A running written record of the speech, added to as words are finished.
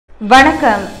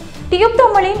வணக்கம். டியூப்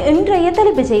தமிழின் இன்றைய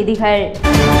தலைப்புச் செய்திகள்.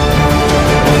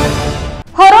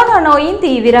 கொரோனா நோயின்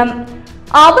தீவிரம்,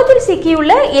 ஆபத்தில்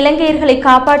சிக்கியுள்ள இலங்கையர்களை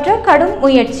காப்பாற்ற கடும்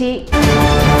முயற்சி.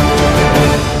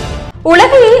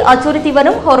 உலகையை அச்சுறுத்தி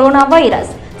வரும் கொரோனா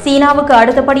வைரஸ் சீனாவுக்கு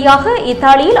அடுத்தபடியாக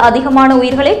இத்தாலியில் அதிகமான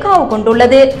உயிர்களை காவு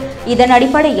கொண்டுள்ளது. இதன்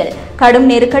அடிப்படையில் கடும்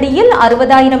நெருக்கடியில்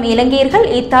 60,000 இலங்கையர்கள்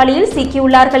இத்தாலியில்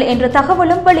சிக்கியுள்ளார்கள் என்ற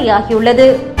தகவலும் வெளியாகியுள்ளது.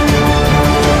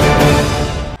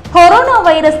 கொரோனா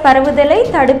வைரஸ் பரவுதலை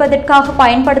தடுப்பதற்காக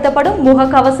பயன்படுத்தப்படும்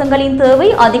முகக்கவசங்களின் தேவை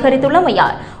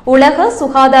அதிகரித்துள்ளமையால் உலக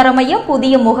சுகாதார மையம்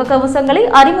புதிய முகக்கவசங்களை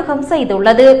அறிமுகம்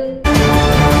செய்துள்ளது.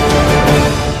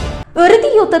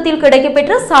 இறுதி யுத்தத்தில்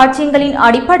கிடைக்கப்பெற்ற சாட்சியங்களின்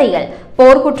அடிப்படையில்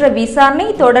போர்க்குற்ற விசாரணை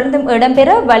தொடர்ந்தும் இடம்பெற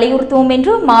வலியுறுத்துவோம்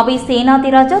என்று மாவை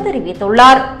சேனாதிராஜா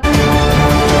தெரிவித்துள்ளார்.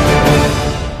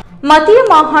 மத்திய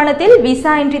மாகாணத்தில்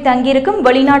விசா இன்றி தங்கியிருக்கும்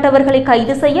வெளிநாட்டவர்களை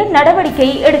கைது செய்ய நடவடிக்கை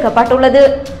எடுக்கப்பட்டுள்ளது.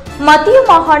 மத்திய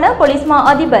மாகாண போலீஸ் மா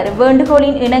அதிபர்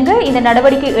வேண்டுகோளின் இணங்க இந்த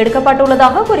நடவடிக்கை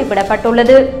எடுக்கப்பட்டுள்ளதாக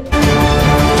குறிப்பிடப்பட்டுள்ளது.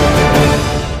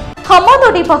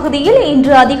 ஹம்மாந்தோட்டை பகுதியில்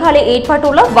இன்று அதிகாலை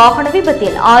ஏற்பட்டுள்ள வாகன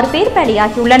விபத்தில் 6 பேர்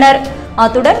பலியாகியுள்ளனர்.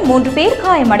 அத்துடன் 3 பேர்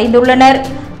காயமடைந்துள்ளனர்.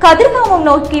 கதிர்காமம்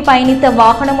நோக்கி பயணித்த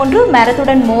வாகனம் ஒன்று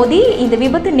மரத்துடன் மோதி இந்த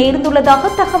விபத்து நேர்ந்துள்ளதாக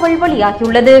தகவல்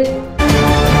வெளியாகியுள்ளது.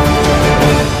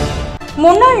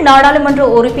 முன்னாள் நாடாளுமன்ற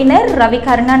உறுப்பினர் ரவி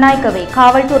கருணாநாயக்கவை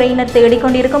காவல்துறையினர் தேடிக்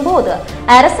கொண்டிருக்கும் போது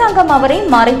அரசாங்கம் அவரை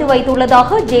மறைத்து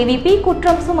வைத்துள்ளதாக ஜேவிபி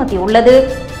குற்றம் சுமத்தியுள்ளது.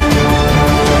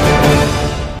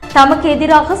 தமக்கு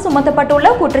எதிராக சுமத்தப்பட்டுள்ள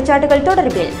குற்றச்சாட்டுகள்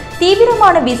தொடர்பில்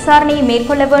தீவிரமான விசாரணையை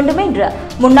மேற்கொள்ள வேண்டும் என்று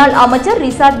முன்னாள் அமைச்சர்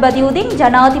ரிசாட் பதியுதீன்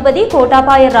ஜனாதிபதி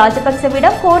கோட்டாபாய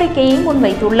ராஜபக்சவிடம் கோரிக்கையை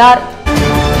முன்வைத்துள்ளார்.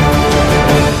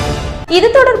 இது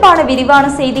தொடர்பான விரிவான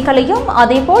செய்திகளையும்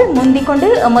அதேபோல் முந்திக்கொண்டு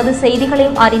எமது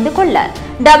செய்திகளையும் அறிந்து கொள்ள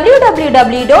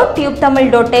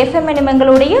www.tubetamil.fm எனும்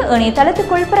எங்களுடைய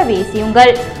இணையதளத்துக்குள்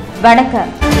பிரவேசியுங்கள்.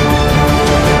 வணக்கம்.